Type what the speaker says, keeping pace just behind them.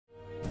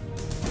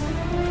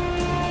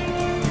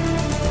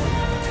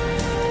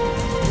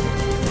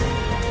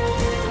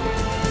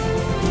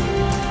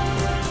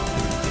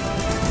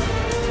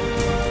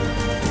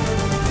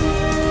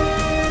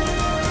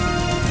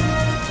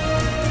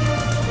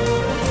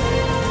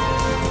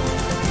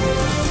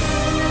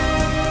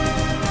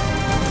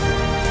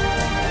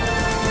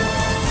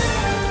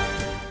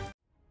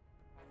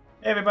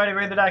everybody,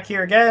 Razordock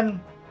here again.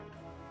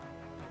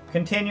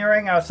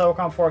 Continuing our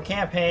Socom 4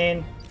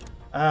 campaign.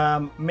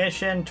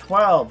 Mission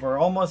 12. We're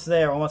almost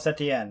there, almost at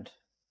the end.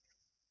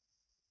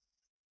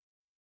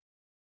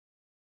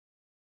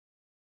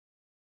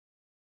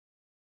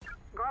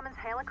 Gorman's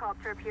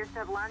helicopter appears to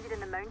have landed in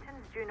the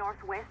mountains due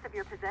northwest of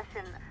your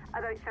position,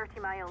 about 30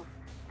 miles.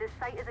 This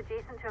site is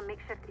adjacent to a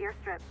makeshift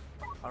airstrip.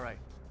 Alright,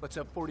 let's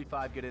have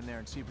 45 get in there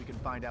and see if we can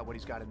find out what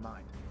he's got in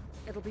mind.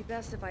 It'll be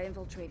best if I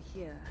infiltrate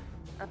here,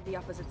 up the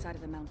opposite side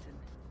of the mountain.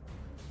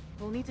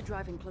 We'll need to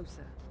drive in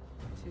closer,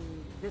 to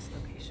this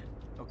location.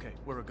 Okay,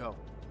 we're a go.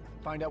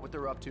 Find out what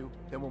they're up to,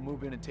 then we'll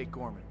move in and take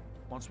Gorman.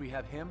 Once we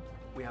have him,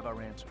 we have our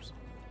answers.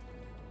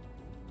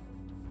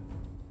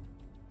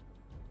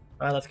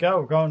 Alright, let's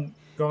go. We're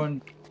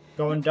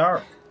going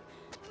dark.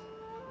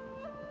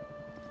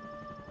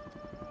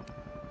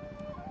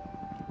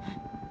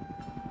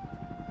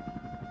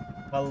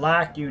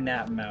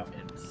 Malakunap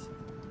Mountains.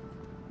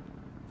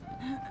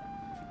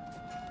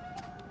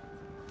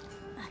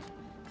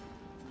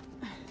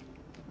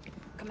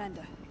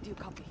 Commander, do you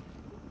copy?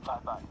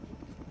 5-5.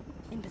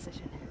 In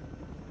position.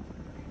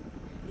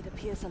 It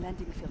appears the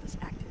landing field is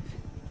active.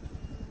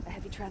 A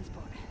heavy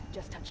transport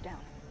just touched down.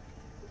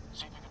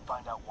 See if you can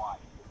find out why.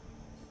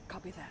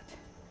 Copy that.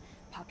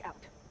 Park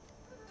out.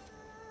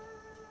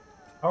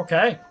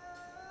 Okay.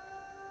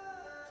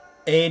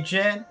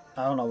 Agent.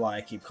 I don't know why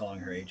I keep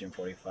calling her Agent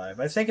 45.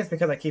 I think it's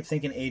because I keep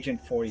thinking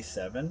Agent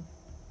 47.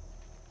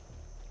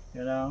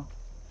 You know?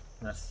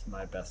 That's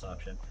my best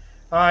option.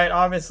 Alright,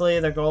 obviously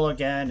the goal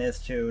again is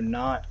to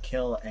not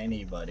kill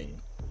anybody.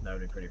 That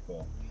would be pretty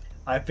cool.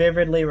 I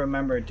vividly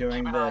remember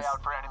doing this. Keep an eye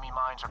out for enemy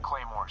mines or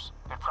claymores.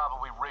 They've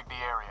probably rigged the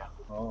area.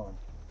 Oh,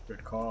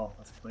 good call.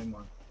 That's a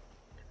claymore.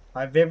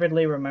 I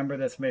vividly remember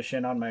this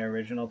mission on my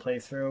original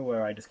playthrough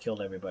where I just killed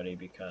everybody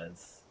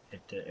because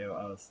I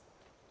was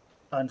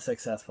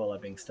unsuccessful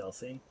at being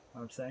stealthy,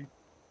 I would say.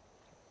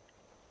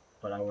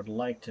 But I would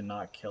like to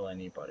not kill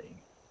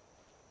anybody.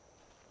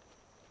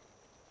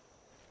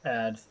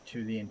 Adds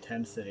to the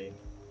intensity.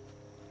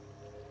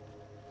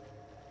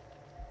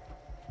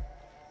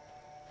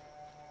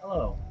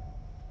 Hello.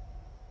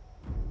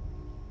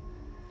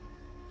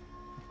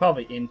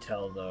 Probably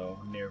intel though,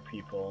 near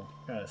people.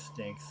 Kinda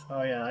stinks.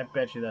 Oh yeah, I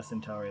bet you that's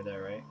Centauri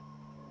there, right?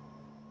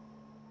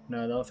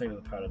 No, that looks like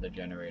it's part of the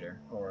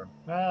generator. Or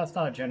that's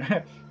not a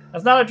generator.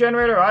 That's not a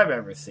generator I've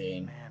ever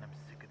seen. Man, I'm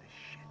sick of this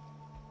shit.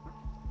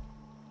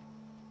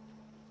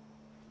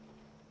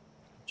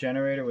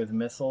 Generator with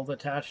missiles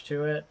attached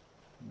to it?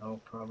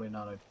 No, probably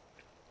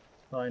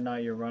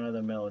not your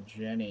run-of-the-mill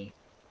Jenny.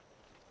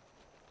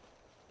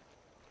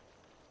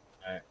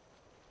 Alright.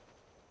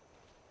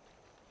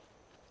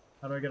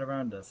 How do I get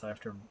around this? I have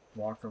to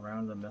walk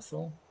around the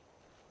missile?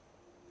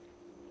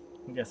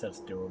 I guess that's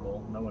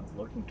doable. No one's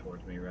looking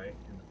towards me, right?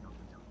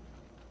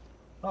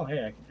 Oh,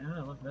 hey,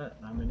 look at that.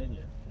 I'm an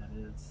idiot. That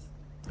is...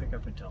 Pick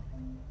up intel.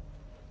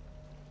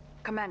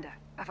 Commander,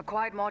 I've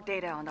acquired more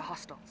data on the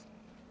hostiles.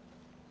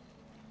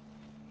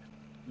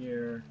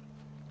 Here.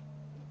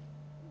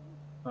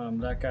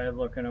 That guy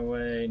looking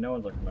away. No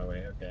one's looking my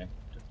way. Okay.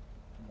 Just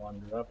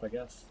wander up, I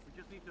guess. We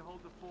just need to hold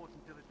the fort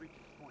until it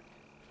reaches point.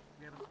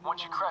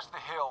 Once you crest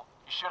the hill,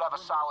 you should have a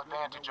solid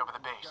vantage over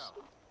the base.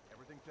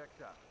 Everything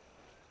checked out.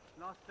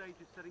 Last stage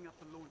is setting up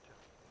the launcher.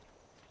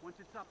 Once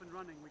it's up and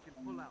running, we can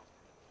pull out.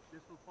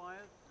 Missile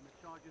fires and the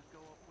charges go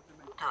off with the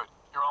main. Good.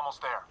 You're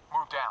almost there.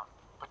 Move down,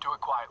 but do it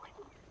quietly.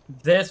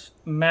 This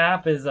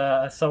map is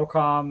a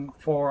Socom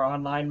 4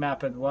 online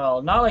map as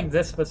well. Not like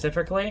this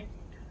specifically,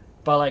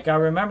 but like I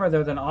remember there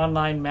was an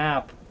online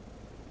map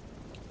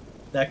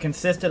that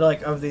consisted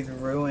like of these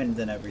ruins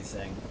and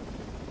everything.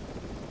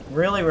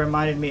 Really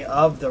reminded me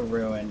of the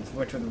ruins,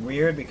 which was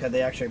weird because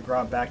they actually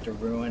brought back the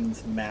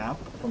ruins map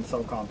from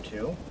Socom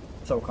 2.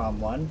 Socom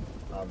 1.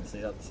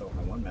 Obviously that's the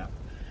Socom 1 map.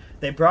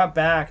 They brought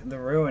back the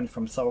ruins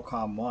from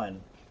Socom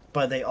 1,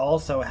 but they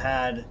also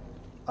had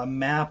a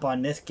map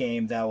on this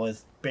game that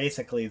was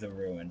basically the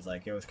ruins.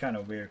 Like, it was kind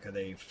of weird because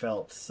they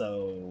felt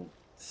so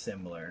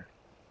similar.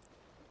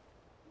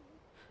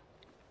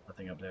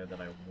 Nothing up there that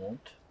I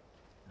won't.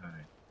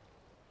 Alright.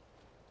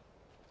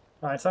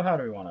 Alright, so how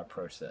do we want to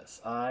approach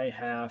this? I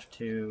have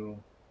to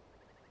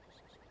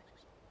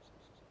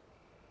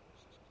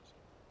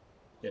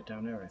get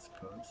down there, I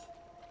suppose.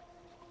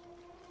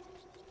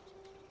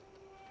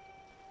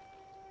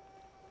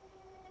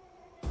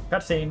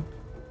 Cutscene.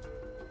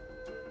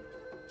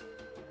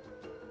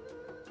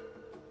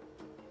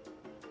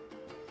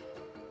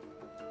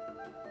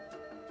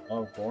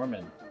 Oh,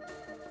 Gorman.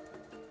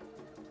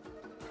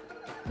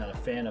 Not a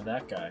fan of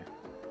that guy.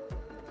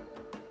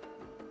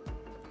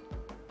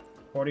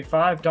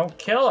 45, don't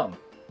kill him.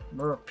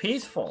 We're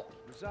peaceful.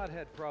 Razad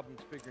had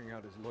problems figuring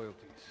out his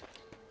loyalties.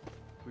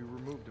 We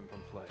removed him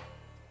from play.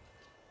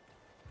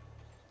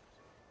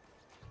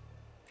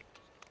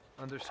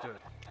 Understood.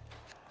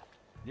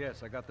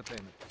 Yes, I got the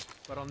payment.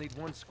 But I'll need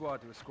one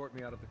squad to escort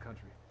me out of the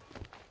country.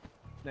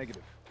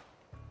 Negative.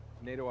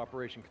 NATO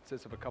operation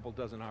consists of a couple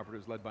dozen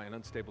operatives led by an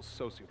unstable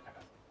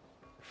sociopath.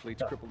 The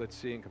fleet's crippled at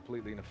sea and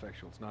completely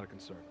ineffectual. It's not a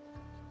concern.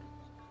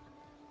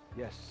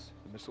 Yes,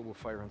 the missile will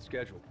fire on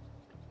schedule.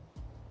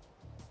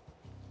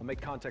 I'll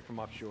make contact from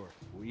offshore.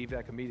 We'll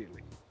evac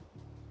immediately.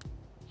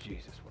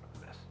 Jesus, what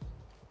a mess.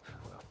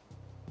 Well,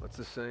 what's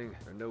the saying?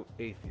 There are no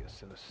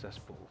atheists in a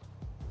cesspool.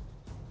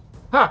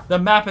 Ha! The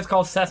map is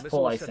called The Cesspool,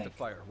 missile I is set to think.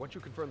 fire. Once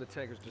you confirm the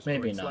tanker's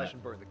destroyed, Maybe slash not.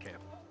 and burn the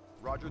camp.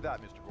 Roger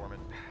that, Mr. Gorman.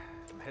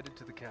 I'm headed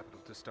to the capital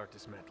to start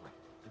dismantling.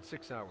 In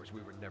 6 hours,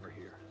 we were never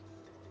here.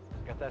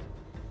 Got that?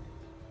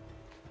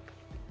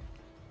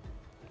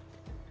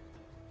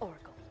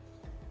 Oracle.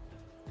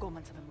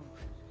 Gorman's on the move.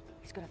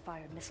 He's gonna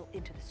fire a missile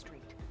into the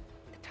street.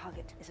 The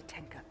target is a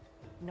tanker.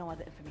 No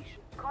other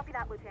information. Copy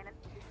that, Lieutenant.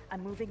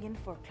 I'm moving in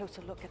for a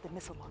closer look at the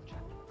missile launcher.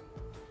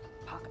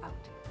 Park out.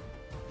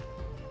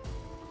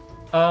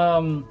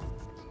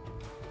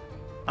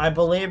 I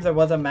believe there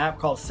was a map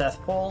called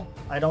Cesspool.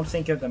 I don't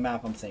think it's the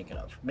map I'm thinking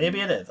of.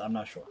 Maybe it is, I'm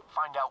not sure.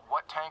 Find out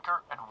what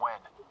tanker and when.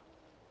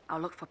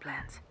 I'll look for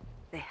plans.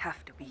 They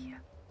have to be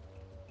here.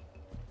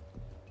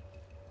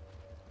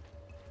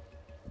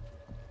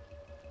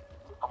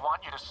 I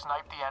want you to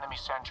snipe the enemy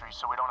sentries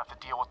so we don't have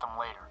to deal with them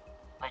later.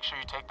 Make sure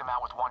you take them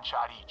out with 1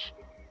 shot each.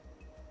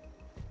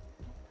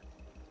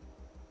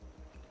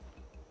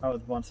 I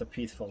was once a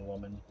peaceful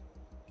woman.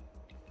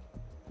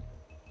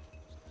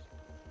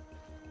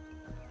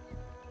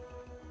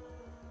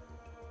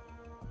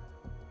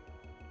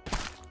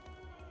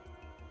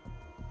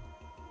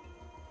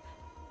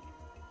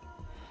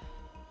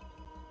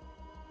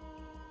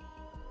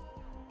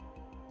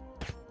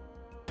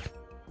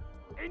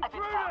 I've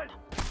been found.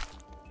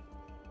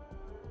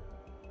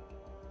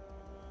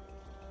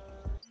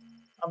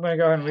 I'm gonna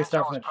go ahead and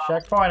restart from the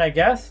checkpoint, I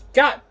guess.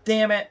 God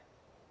damn it!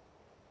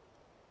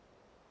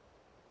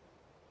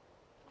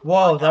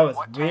 Whoa, that was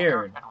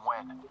weird. And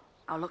when.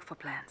 I'll look for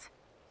plans.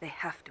 They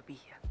have to be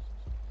here.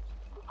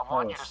 I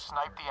want you to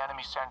snipe the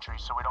enemy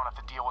sentries so we don't have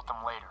to deal with them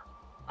later.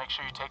 Make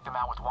sure you take them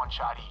out with 1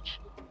 shot each.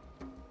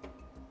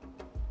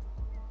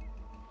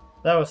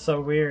 That was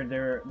so weird.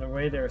 The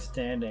way they were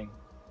standing.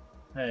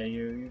 Hey,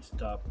 you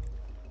stop.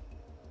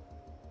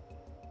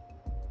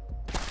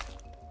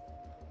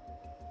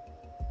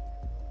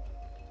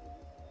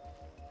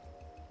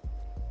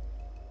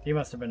 He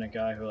must have been a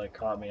guy who like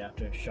caught me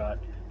after a shot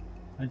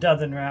a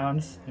dozen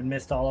rounds and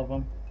missed all of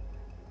them.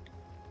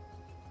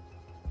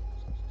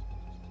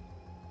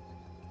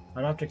 I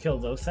don't have to kill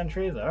those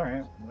sentries?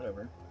 Alright,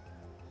 whatever.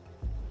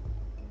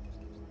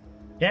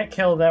 Can't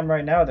kill them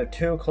right now, they're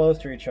too close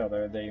to each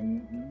other.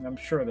 I'm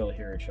sure they'll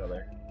hear each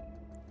other.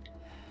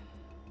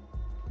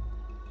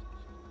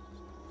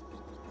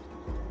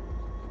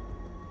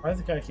 Why does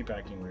the guy keep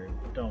acting weird?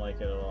 Don't like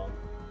it at all.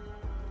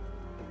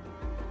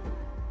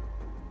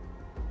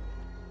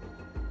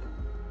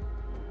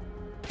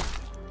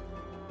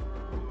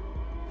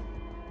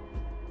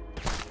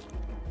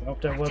 I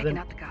hope that wasn't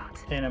Out the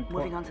guards. an Moving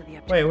important. on to the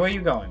objective. Wait, where are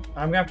you going?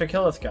 I'm gonna have to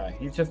kill this guy.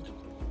 He's just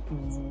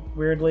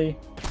weirdly.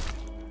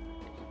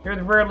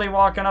 You're weirdly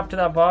walking up to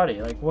that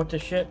body. Like, what the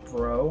shit,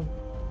 bro?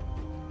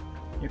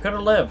 You could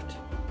have lived.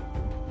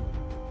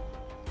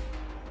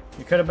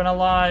 You could have been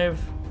alive,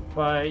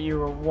 but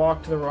you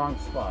walked to the wrong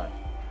spot.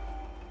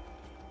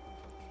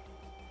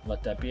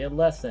 Let that be a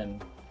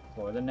lesson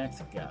for the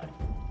next guy.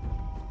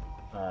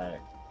 Alright.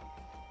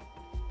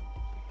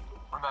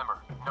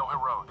 Remember, no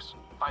heroics.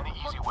 Find the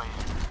easy way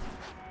in.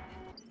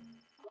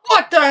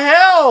 What the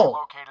hell?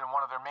 Located in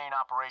one of their main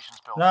operations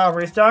buildings. No,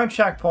 restart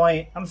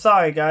checkpoint. I'm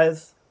sorry,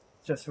 guys.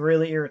 It's just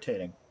really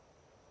irritating.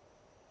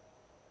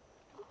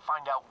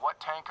 Find out what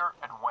tanker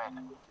and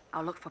when.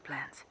 I'll look for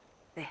plans.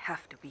 They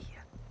have to be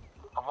here.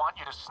 I want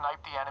you to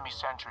snipe the enemy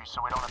sentries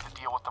so we don't have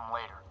to deal with them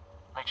later.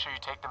 Make sure you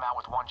take them out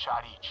with 1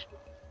 shot each.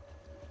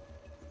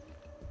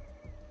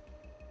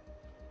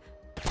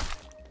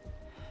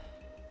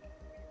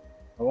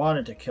 I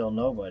wanted to kill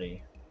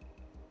nobody.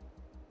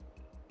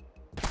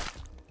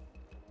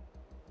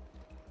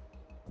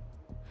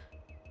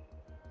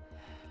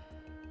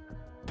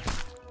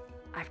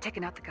 I've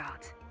taken out the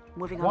guards.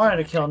 Moving I on. wanted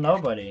the to kill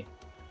objective. nobody.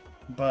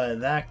 But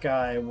that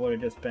guy would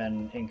have just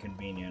been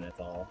inconvenient at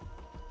all.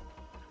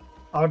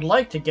 I would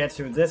like to get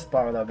through this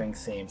bar without being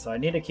seen, so I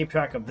need to keep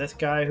track of this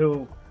guy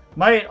who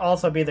might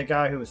also be the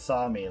guy who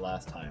saw me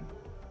last time.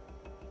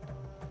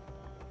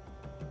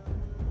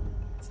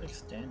 It's like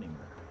standing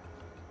there.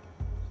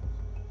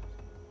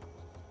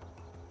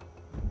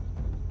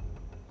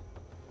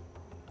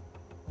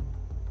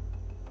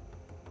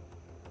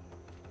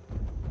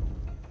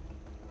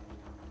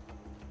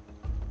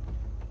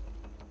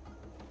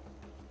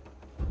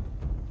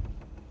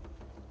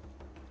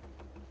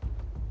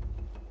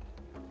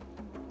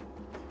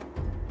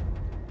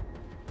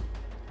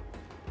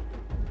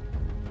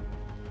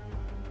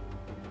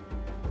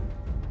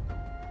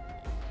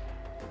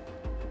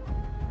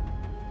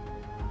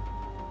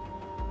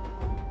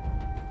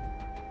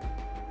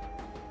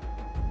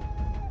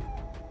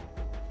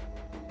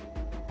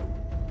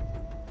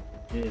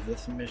 Geez,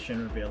 this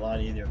mission would be a lot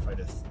easier if I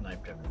just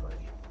sniped everybody.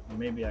 Or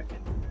maybe I can.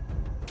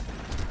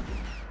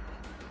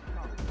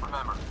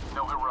 Remember,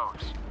 no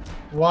heroics.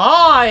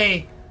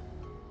 Why?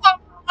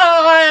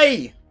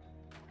 Why?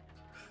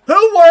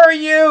 Who were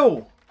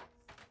you?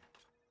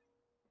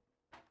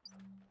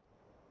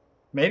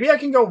 Maybe I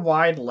can go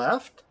wide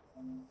left?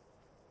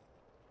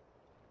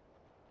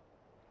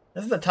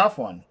 This is a tough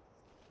one.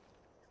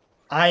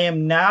 I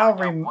am now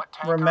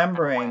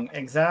remembering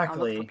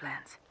exactly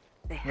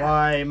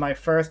why my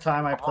first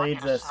time I played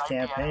this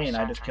campaign,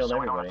 I just killed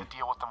everybody. We don't have to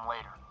deal with them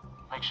later.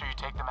 Make sure you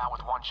take them out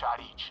with one shot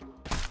each.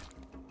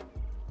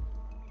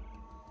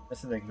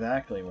 This is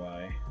exactly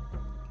why.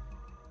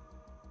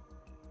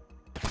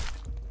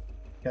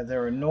 Because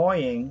they're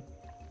annoying.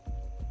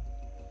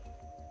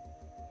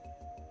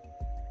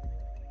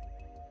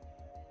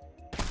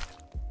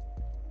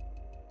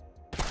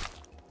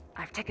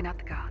 I've taken out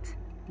the guards.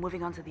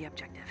 Moving on to the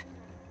objective.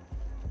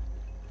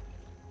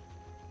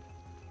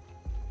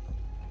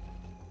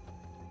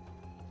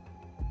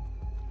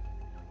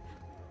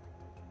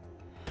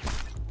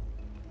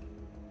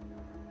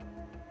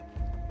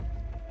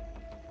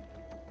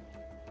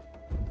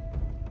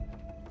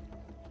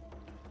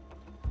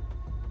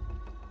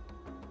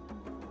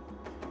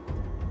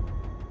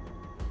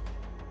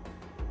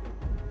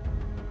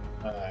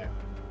 Alright.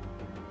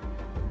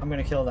 I'm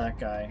gonna kill that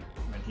guy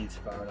when he's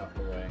far enough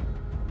away.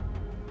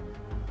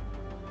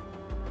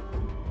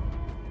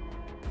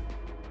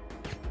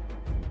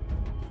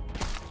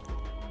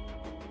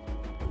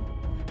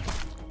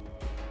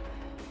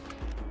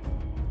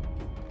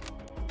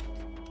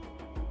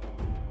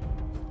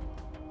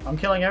 I'm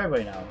killing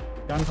everybody now.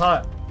 Gun's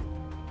hot.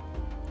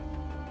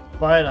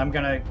 But I'm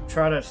gonna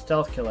try to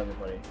stealth kill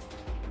everybody.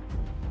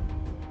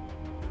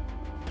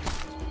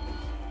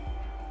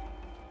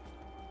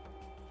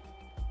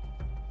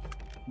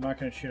 I'm not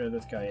gonna shoot at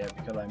this guy yet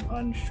because I'm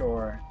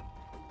unsure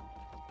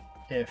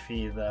if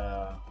he's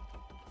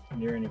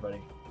near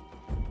anybody.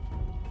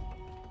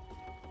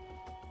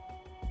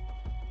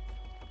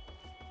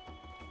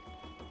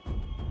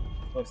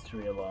 Close to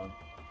me alone.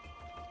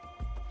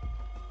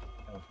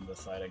 Coming from this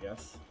side, I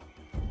guess.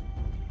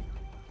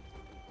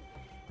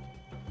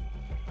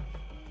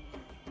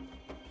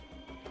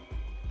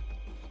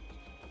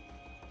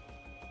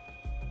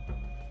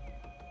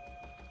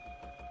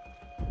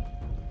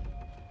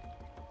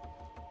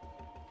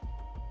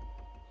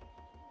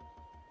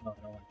 No,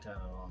 I don't want that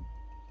alone.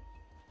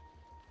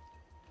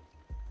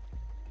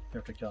 You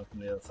have to kill him from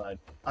the other side.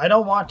 I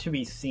don't want to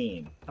be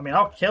seen. I mean,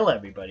 I'll kill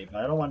everybody,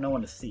 but I don't want no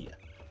one to see it.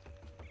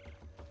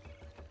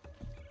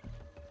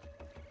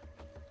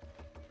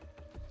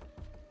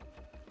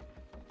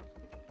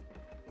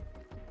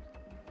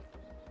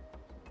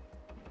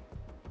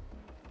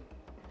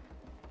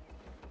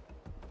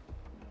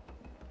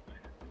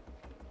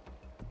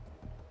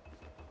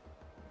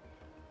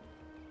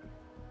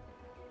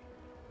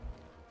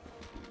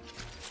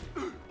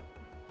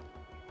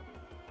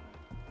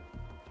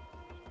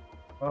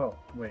 Oh,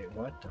 wait,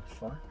 what the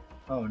fuck?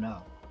 Oh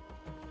no.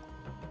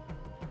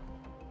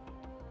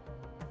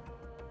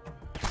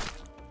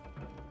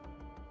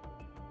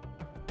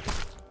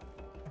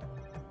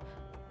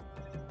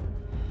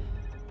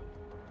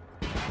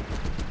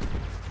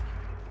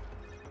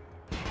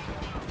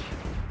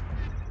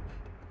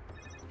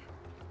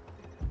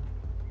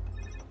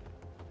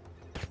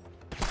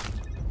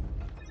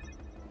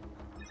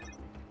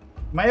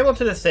 Am I able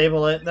to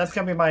disable it? That's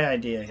gonna be my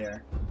idea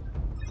here.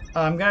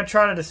 I'm gonna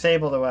try to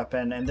disable the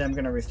weapon, and then I'm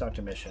gonna restart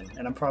the mission.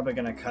 And I'm probably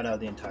gonna cut out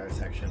the entire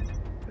section,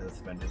 because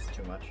it's been just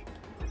too much.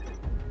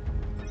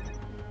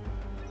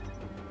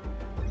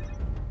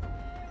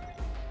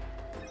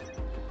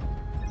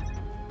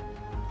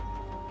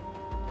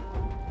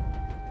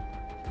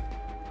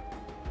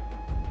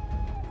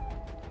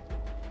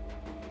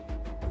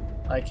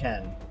 I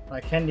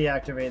can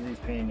deactivate these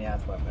pain in the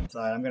ass weapons.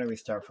 Alright, I'm gonna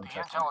restart from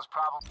section. Intel is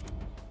probably...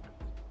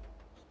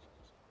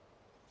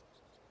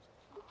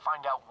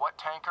 Find out what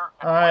tanker...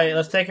 Alright,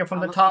 let's take it from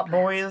the top,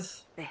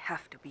 boys. They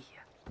have to be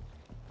here.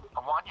 I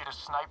want you to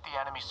snipe the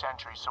enemy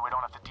sentries so we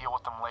don't have to deal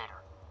with them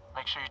later.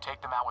 Make sure you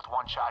take them out with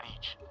one shot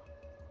each.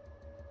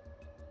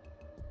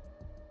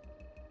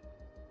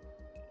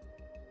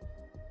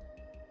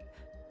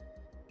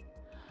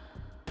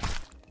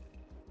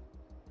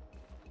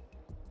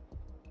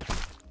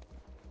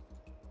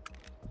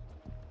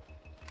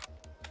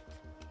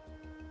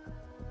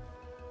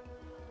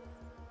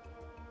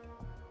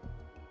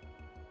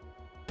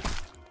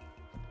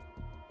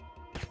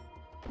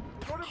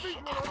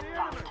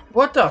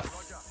 What the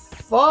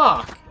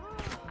fuck?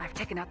 I've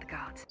taken out the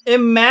guards.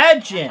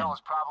 Imagine! Intel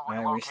is probably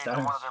Alright, located restart.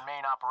 in one of their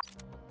main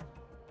operations.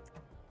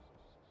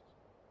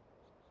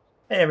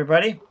 Hey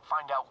everybody.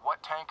 Find out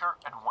what tanker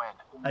and when.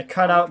 I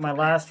cut out my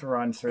last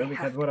run through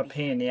because what a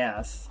pain in the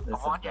ass this I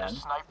has want you to been.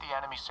 snipe the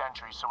enemy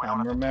sentries so we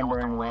I'm don't have to deal with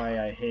them remembering later.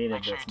 why I hated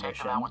Make sure this you take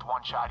them mission. out with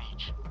one shot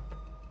each.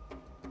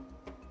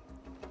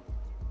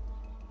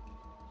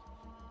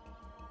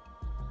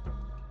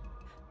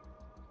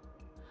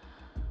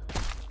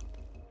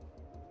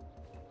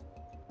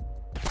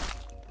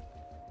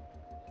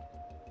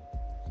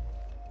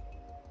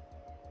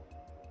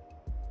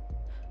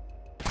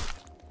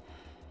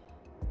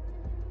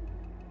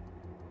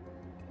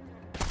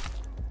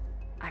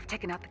 I've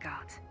taken out the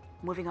guards.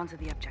 Moving on to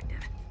the objective.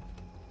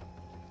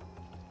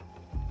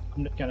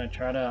 I'm gonna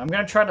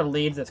try to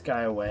lead this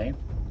guy away.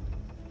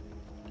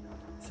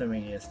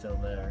 assuming he is still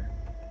there.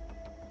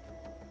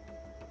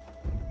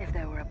 If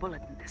there were a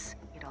bullet in this,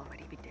 he'd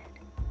already be dead.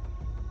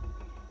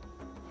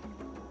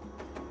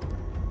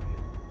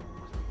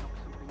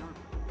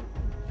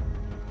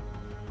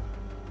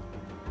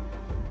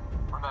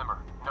 Remember,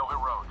 no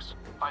heroics.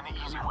 Find the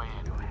easy way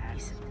in.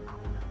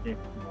 Keep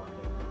walking.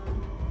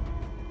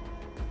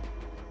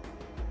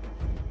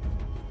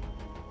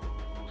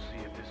 We'll see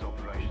if this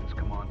operations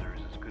commander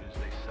is as good as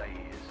they say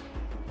he is.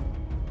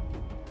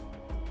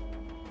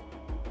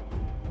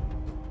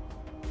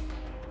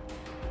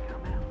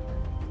 Come out.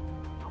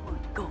 I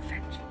want to Go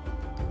fetch.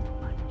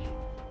 lunch.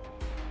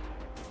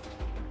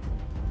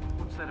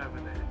 What's that over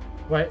there?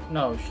 Wait,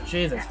 no,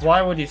 Jesus,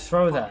 why would you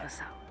throw Follow that? the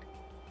sound.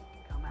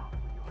 Come out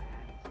with your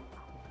hands up.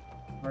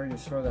 Why would you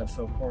throw that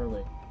so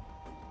poorly?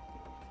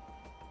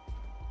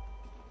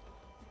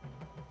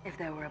 If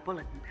there were a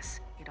bullet in this,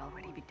 he'd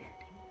already be dead.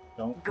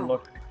 Don't Go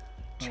look. on. Oh,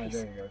 Chase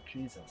there him. you go,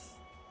 Jesus.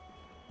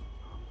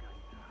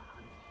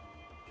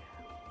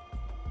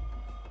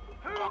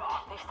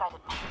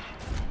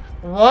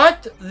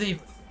 What the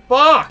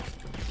fuck?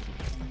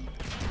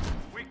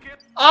 We get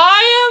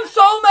I am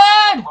so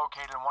mad!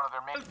 located in one of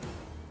their main.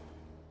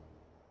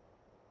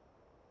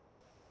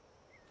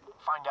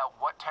 Find out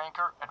what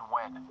tanker and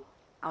when.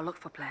 I'll look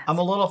for plans. I'm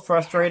a little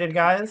frustrated,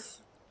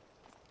 guys.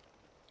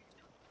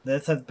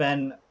 This has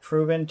been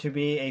proven to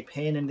be a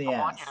pain in the I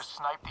want ass. you to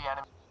snipe the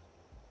enemy.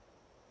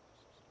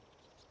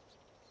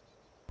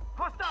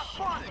 Hostile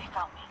spotted! They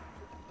found me.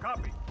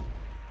 Copy.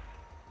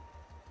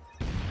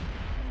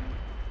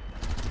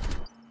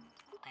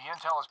 The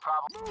intel is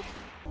probably.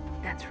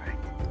 That's right.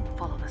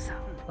 Follow the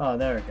sound. Oh,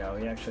 there we go.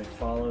 He actually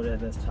followed it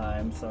this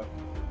time, so...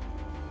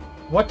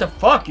 What the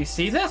fuck? You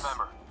see this?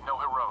 Remember, no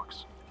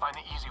heroics. Find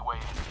the easy way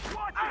in.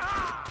 Watch it!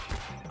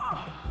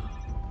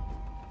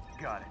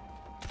 Got it.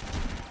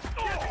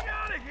 Get me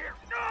out of here!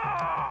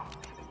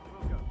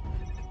 We'll go.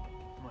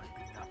 Must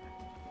be nothing.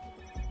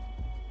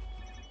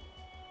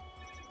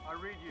 I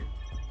read you.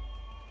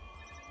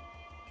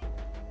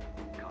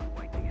 Can't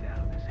wait to get out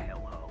of this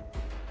hellhole.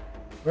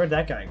 Where'd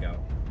that guy go?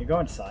 You go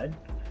inside?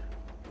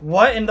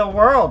 What in the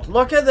world?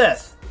 Look at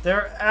this!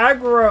 They're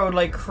aggroed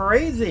like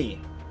crazy!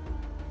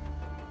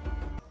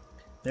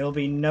 There will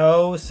be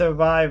no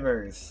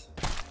survivors.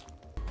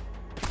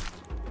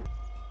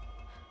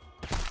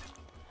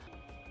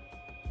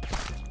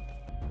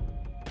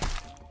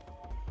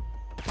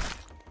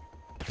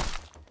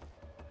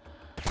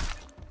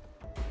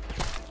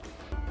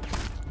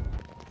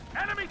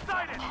 Enemy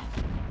sighted!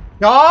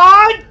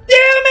 God damn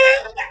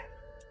it!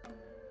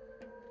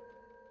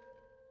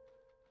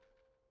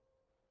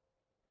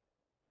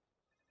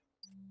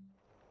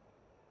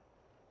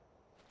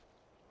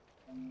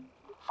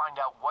 Find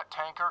out what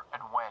tanker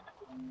and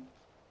when.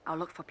 I'll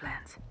look for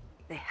plans.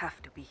 They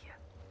have to be here.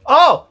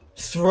 Oh!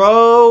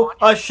 Throw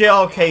a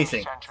shell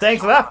casing.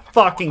 Thanks for that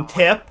fucking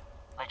tip.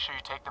 Make sure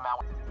you take them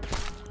out.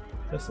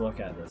 Just look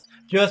at this.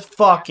 Just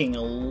fucking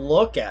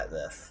look at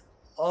this.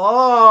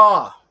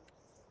 Oh!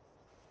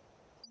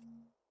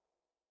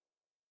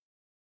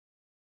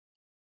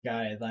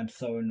 Guys, I'm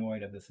so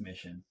annoyed at this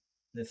mission.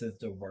 This is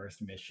the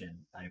worst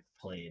mission I've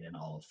played in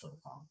all of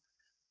Socom.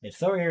 It's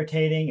so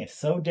irritating. It's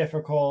so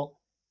difficult.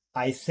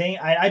 I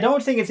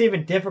don't think it's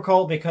even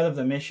difficult because of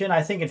the mission.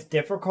 I think it's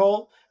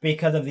difficult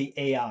because of the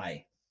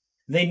AI.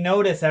 They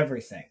notice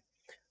everything.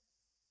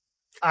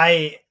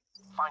 Find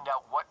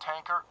out what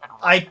tanker and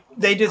when.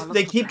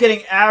 They keep getting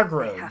They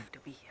aggroed. have to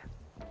be here.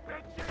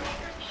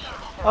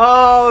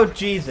 Oh,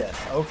 Jesus.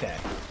 Okay.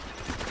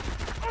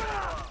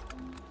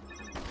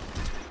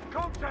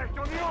 Contact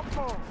on the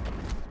oppo!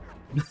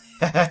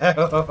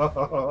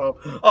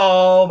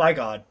 Oh my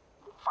God.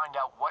 Find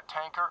out what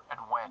tanker and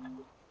when.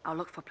 I'll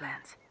look for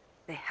plans.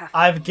 They have to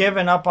I've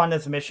given up on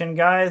this mission,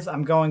 guys.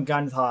 I'm going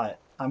guns hot.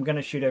 I'm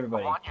gonna shoot I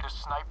everybody. want you to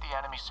snipe the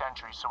enemy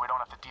sentries so we don't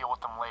have to deal with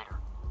them later.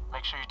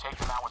 Make sure you take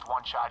them out with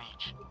one shot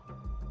each.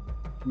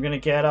 I'm gonna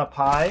get up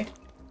high.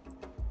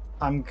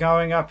 I'm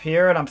going up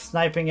here and I'm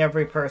sniping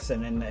every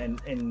person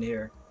in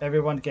here.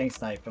 Everyone's getting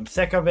sniped. I'm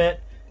sick of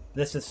it.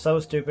 This is so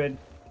stupid.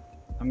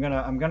 I'm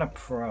gonna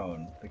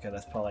prone because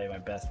that's probably my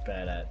best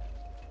bet at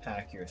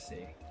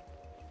accuracy.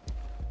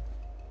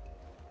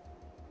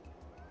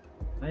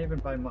 Not even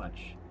by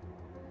much.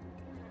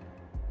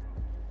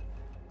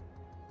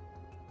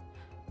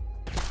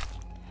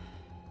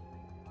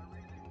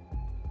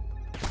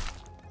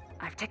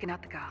 I've taken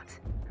out the guards.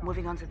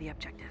 Moving on to the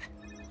objective.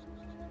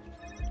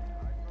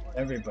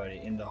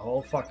 Everybody in the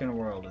whole fucking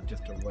world is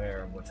just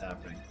aware of what's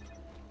happening.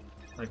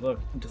 Like, look,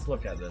 just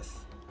look at this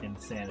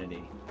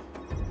insanity.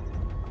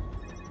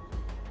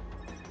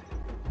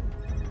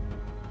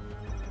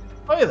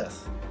 Look at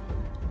this.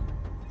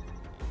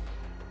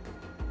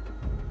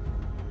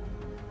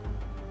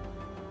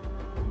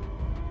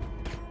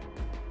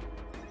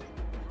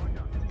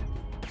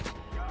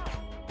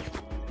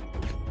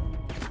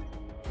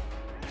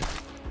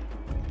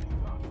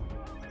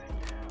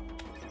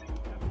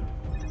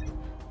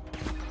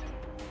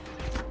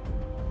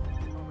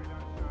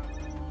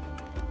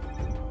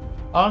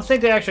 I don't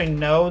think they actually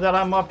know that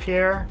I'm up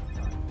here.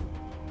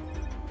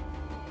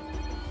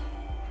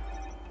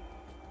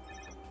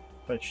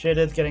 but shit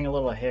is getting a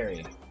little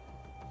hairy.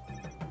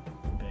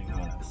 Being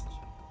honest.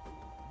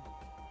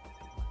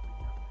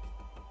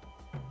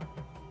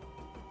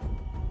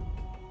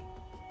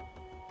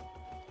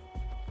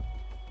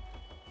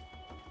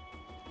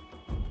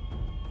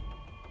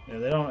 Yeah,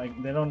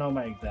 they don't know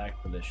my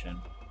exact position.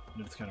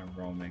 They're just kind of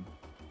roaming.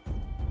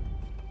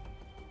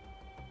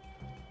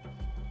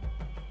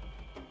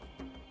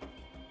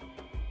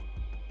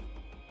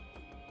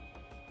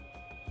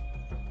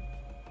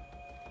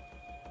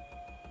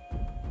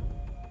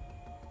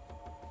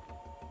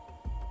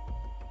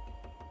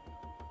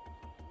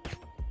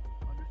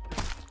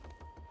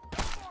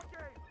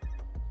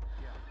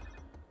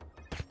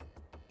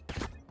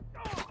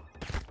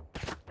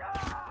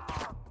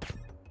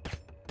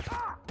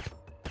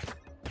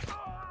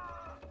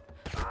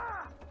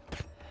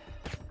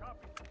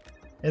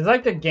 It's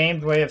like the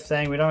game's way of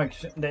saying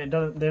they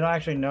don't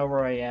actually know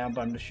where I am,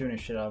 but I'm just shooting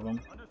shit out of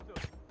them.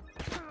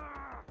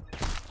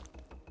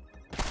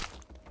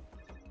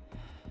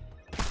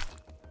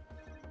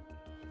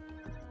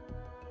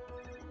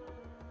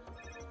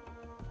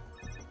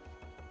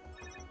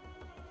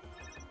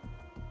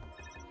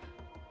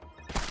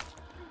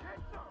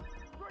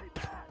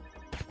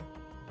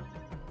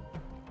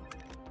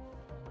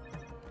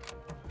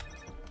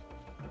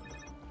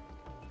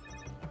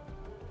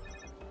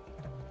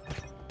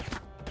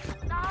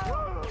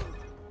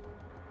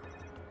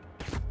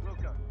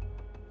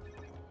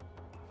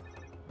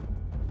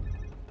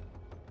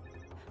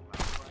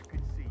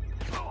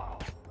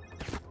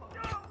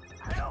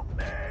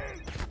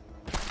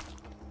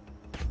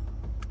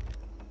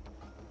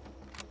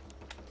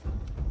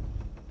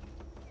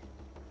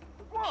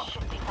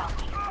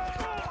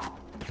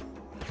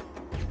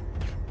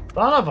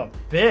 Son of a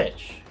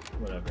bitch!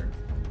 Whatever.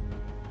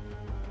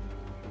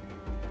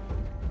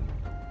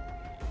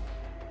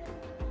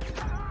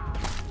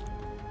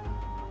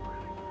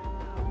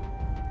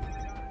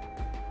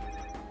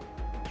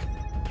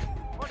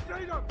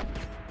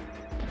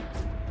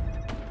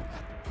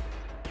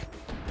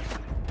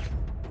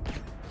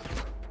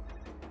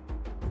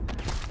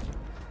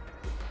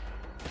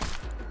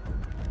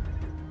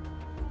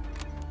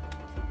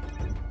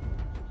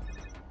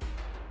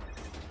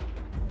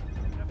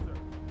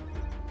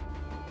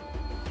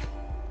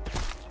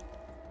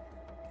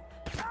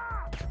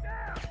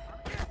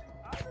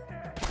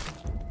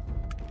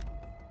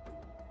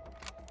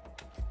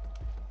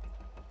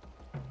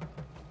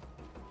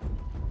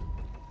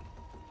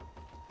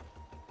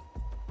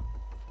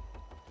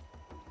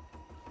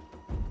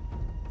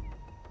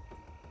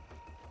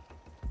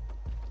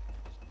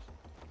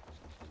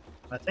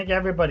 I think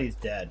everybody's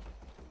dead.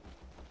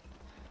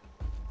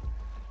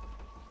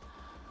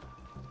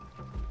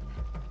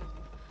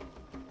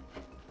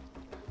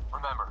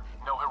 Remember,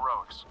 no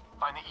heroics.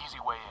 Find the easy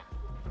way in.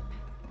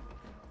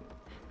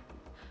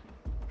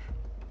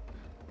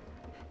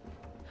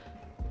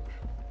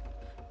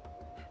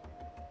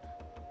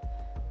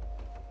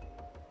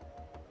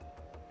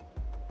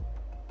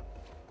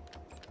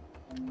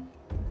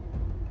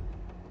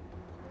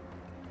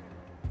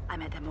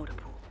 I'm at the motor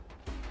pool.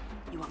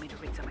 You want me to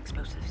rig some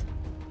explosives?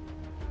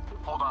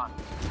 Hold on.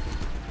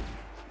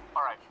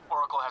 Alright,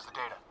 Oracle has the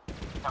data.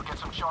 Now get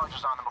some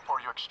charges on them before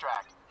you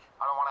extract.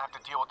 I don't want to have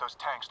to deal with those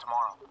tanks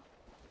tomorrow.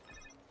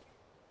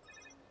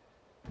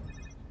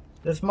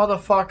 This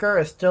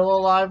motherfucker is still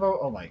alive.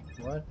 Oh my,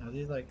 what? Are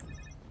these like...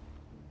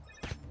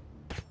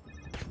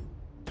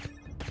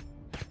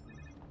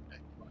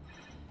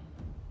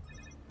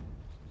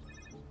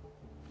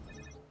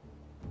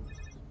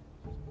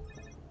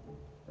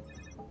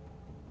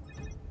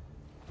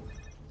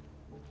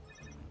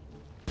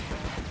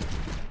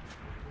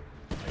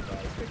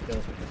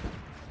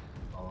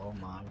 Oh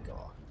my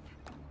god.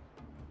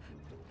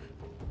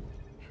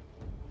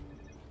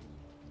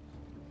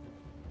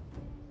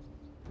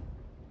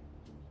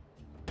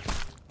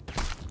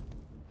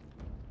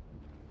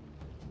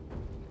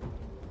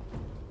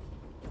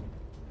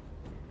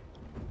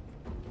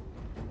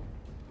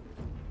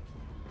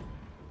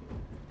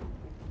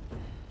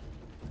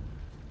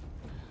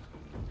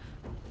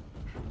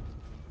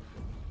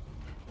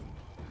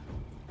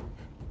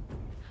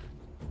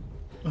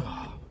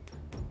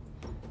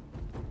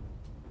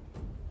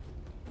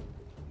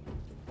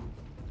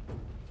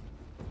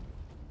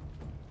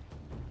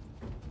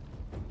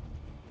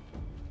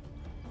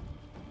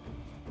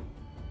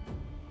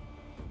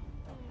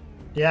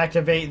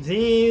 Deactivate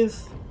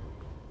these.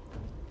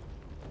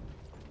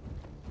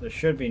 There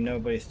should be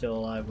nobody still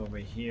alive over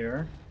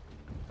here.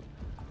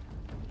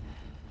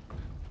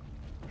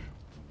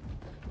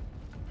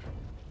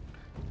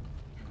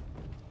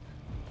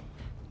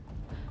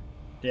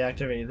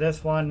 Deactivate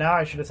this one. Now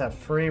I should just have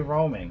free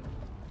roaming.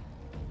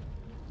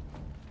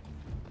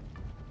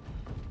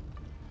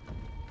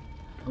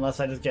 Unless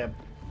I just get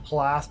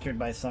plastered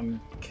by some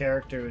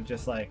character who's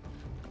just like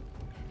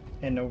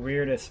in the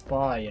weirdest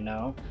spot, you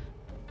know?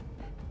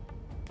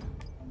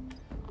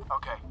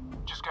 Okay,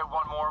 just get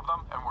one more of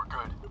them and we're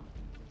good.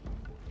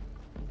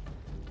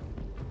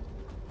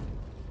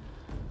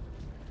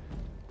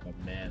 Oh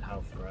man,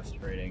 how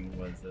frustrating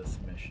was this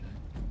mission?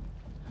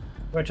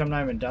 Which I'm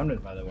not even done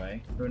with, by the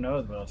way. Who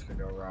knows what else could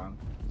go wrong.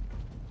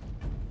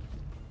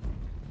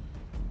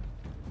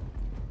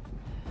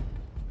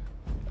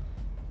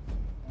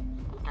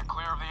 Get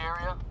clear of the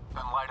area,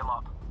 then light them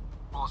up.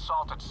 We'll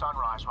assault at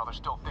sunrise while they're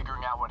still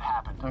figuring out what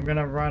happened. I'm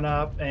gonna run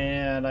up,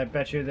 and I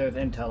bet you there's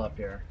intel up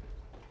here.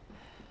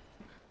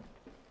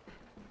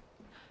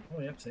 Oh,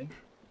 yep, see?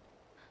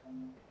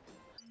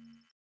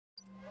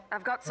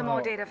 I've got some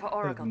more data for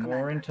Oracle, There's more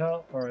Commander.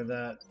 intel, or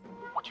that...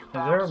 What you Is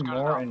found there is good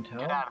more enough. intel?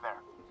 Get out of there.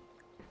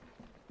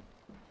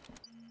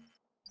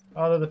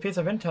 Oh, there's a piece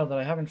of intel that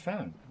I haven't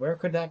found. Where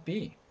could that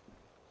be?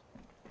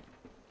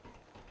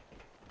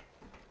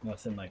 No,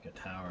 it's in like a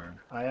tower.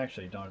 I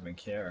actually don't even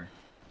care.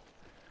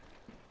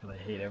 Because I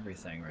hate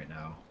everything right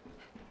now.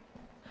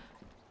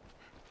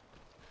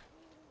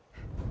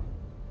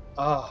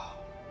 Oh.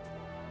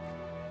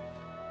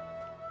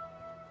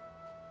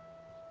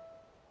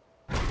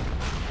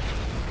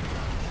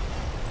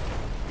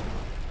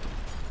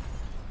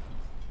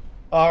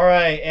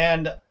 Alright,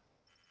 and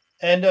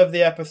end of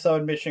the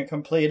episode, mission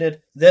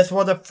completed. This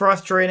was a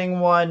frustrating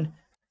one.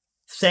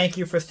 Thank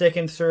you for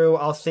sticking through.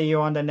 I'll see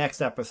you on the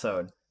next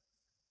episode.